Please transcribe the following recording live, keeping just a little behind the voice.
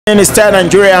My name is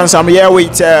Nigerians. I'm here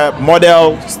with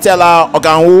model Stella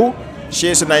Oganwu.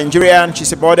 She's a Nigerian,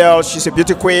 she's a model, she's a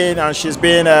beauty queen, and she's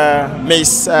been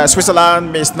Miss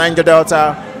Switzerland, Miss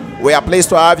Niger-Delta. We are pleased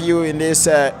to have you in this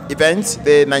event,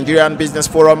 the Nigerian Business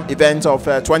Forum event of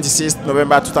 26th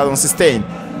November 2016.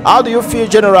 How do you feel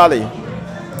generally?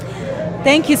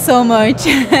 Thank you so much.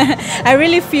 I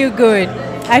really feel good.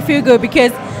 I feel good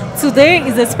because today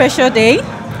is a special day,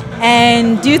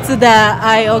 and due to that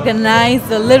I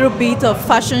organized a little bit of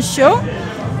fashion show,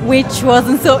 which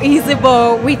wasn't so easy,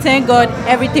 but we thank God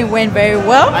everything went very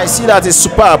well. I see that is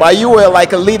superb. Are you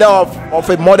like a leader of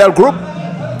a model group?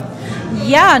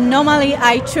 Yeah, normally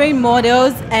I train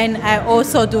models and I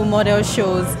also do model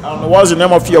shows. What's the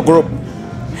name of your group?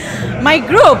 My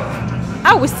group,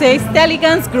 I would say Stella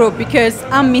Oganwu group, because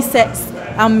I'm Miss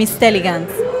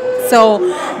Elegance. So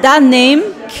that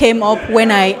name came up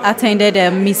when I attended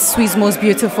Miss Swiss Most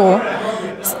Beautiful.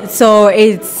 So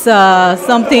it's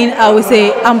something I would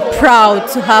say I'm proud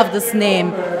to have this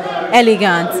name,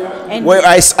 Elegance. And well,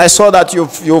 I saw that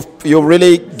you've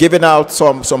really given out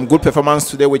some good performance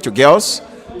today with your girls.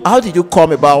 How did you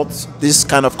come about this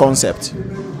kind of concept?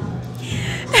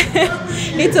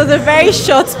 It was a very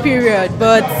short period,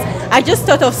 but I just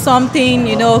thought of something,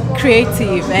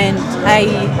 creative, and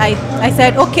I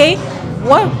said, okay,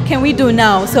 what can we do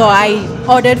now? So I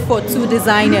ordered for 2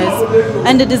 designers,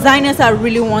 and the designers are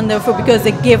really wonderful because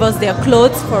they gave us their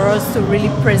clothes for us to really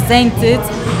present it,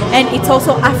 and it's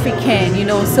also African,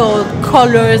 so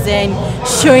colors and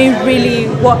showing really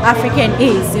what African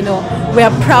is. We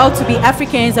are proud to be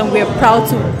Africans, and we are proud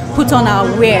to put on our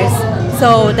wares.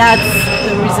 So that's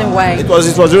the reason why. It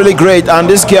was really great. And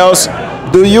these girls,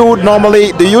 do you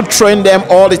train them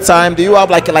all the time? Do you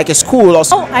have like a school or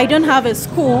something? Oh, I don't have a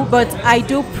school, but I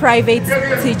do private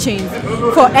teaching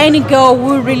for any girl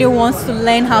who really wants to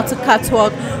learn how to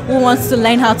catwalk, who wants to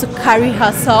learn how to carry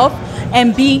herself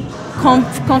and be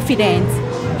confident.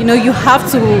 You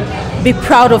have to be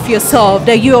proud of yourself,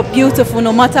 that you are beautiful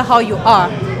no matter how you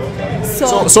are.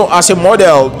 So as a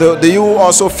model, do you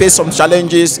also face some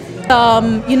challenges?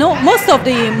 Most of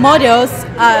the models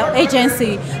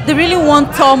agency, they really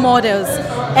want tall models,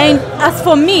 and as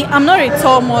for me, I'm not a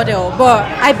tall model, but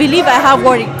I believe I have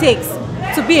what it takes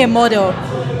to be a model.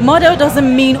 Model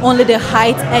doesn't mean only the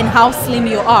height and how slim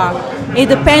you are. It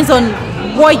depends on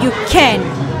what you can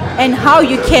and how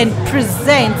you can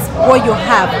present what you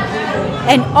have,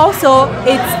 and also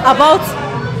it's about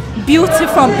beauty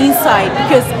from inside,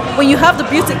 because when you have the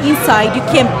beauty inside, you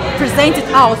can present it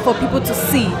out for people to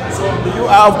see. So do you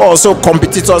have also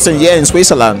competitors here in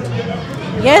Switzerland?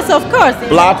 Yes, of course.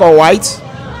 Black or white?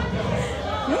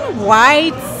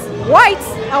 White,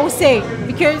 I would say,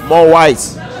 because more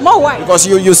white. Because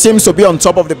you seem to be on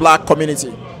top of the black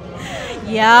community.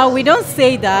 Yeah, we don't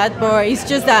say that, but it's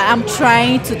just that I'm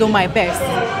trying to do my best.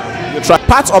 You try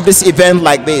part of this event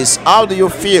like this. How do you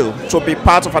feel to be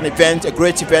part of an event, a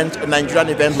great event, a Nigerian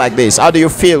event like this? How do you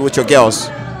feel with your girls?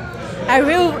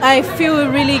 I feel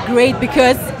really great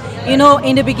because, in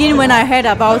the beginning when I heard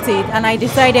about it and I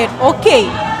decided, okay,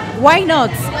 why not?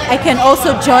 I can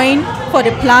also join for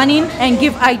the planning and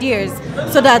give ideas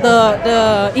so that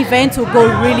the event will go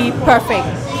really perfect.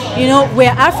 We're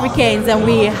Africans and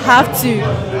we have to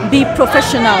be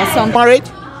professional. Married?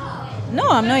 No,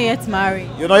 I'm not yet married.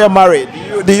 You're not yet married.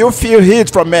 Do you feel heat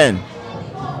from men?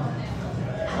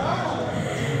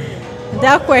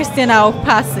 That question, I'll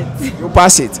pass it. You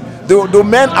pass it. Do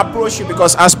men approach you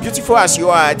because as beautiful as you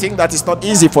are, I think that it's not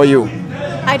easy for you?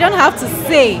 I don't have to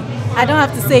say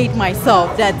it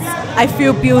myself that I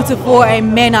feel beautiful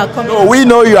and men are coming. No, we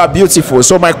know you are beautiful.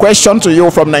 So my question to you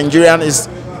from the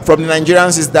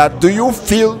Nigerians is that do you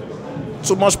feel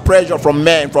too much pressure from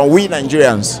men, from we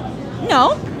Nigerians?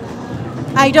 No,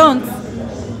 I don't.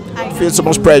 Feel so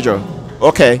much pressure.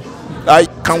 Okay.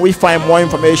 Can we find more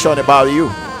information about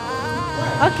you?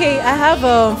 Okay, I have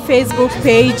a Facebook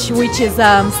page which is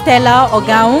Stella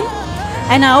Oganwu,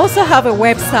 and I also have a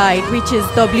website which is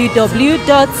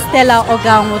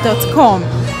www.stellaoganwu.com.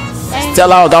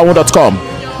 StellaOganwu.com.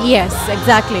 Yes,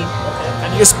 exactly.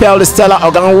 Can you spell the Stella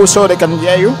Oganwu so they can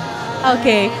hear you?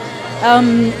 Okay.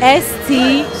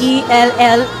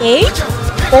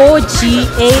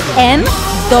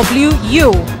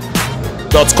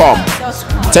 StellaOganwu.com.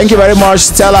 Thank you very much,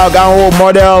 Stella Oganwu,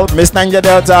 model, Miss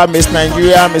Niger-Delta, Miss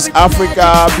Nigeria, Miss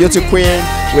Africa, beauty queen.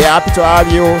 We're happy to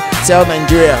have you. Tell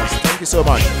Nigerians. Thank you so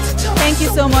much. Thank you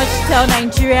so much, tell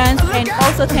Nigerians, and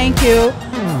also thank you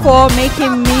for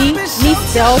making me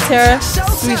Miss Delta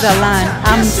Switzerland.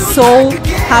 I'm so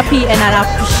happy and I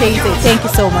appreciate it. Thank you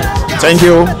so much. Thank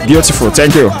you. Beautiful.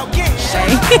 Thank you. Okay.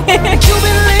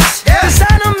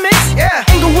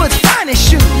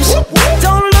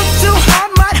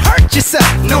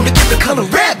 the color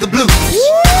red, the blue.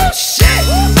 Woo, shit.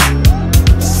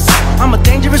 I'm a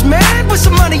dangerous man with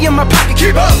some money in my pocket.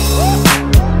 Keep up.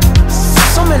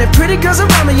 So many pretty girls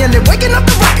around me and they're waking up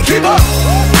the rocket. Keep up.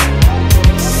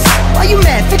 Why you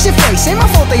mad? Fix your face. Ain't my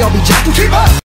fault they all be jacking. Keep up.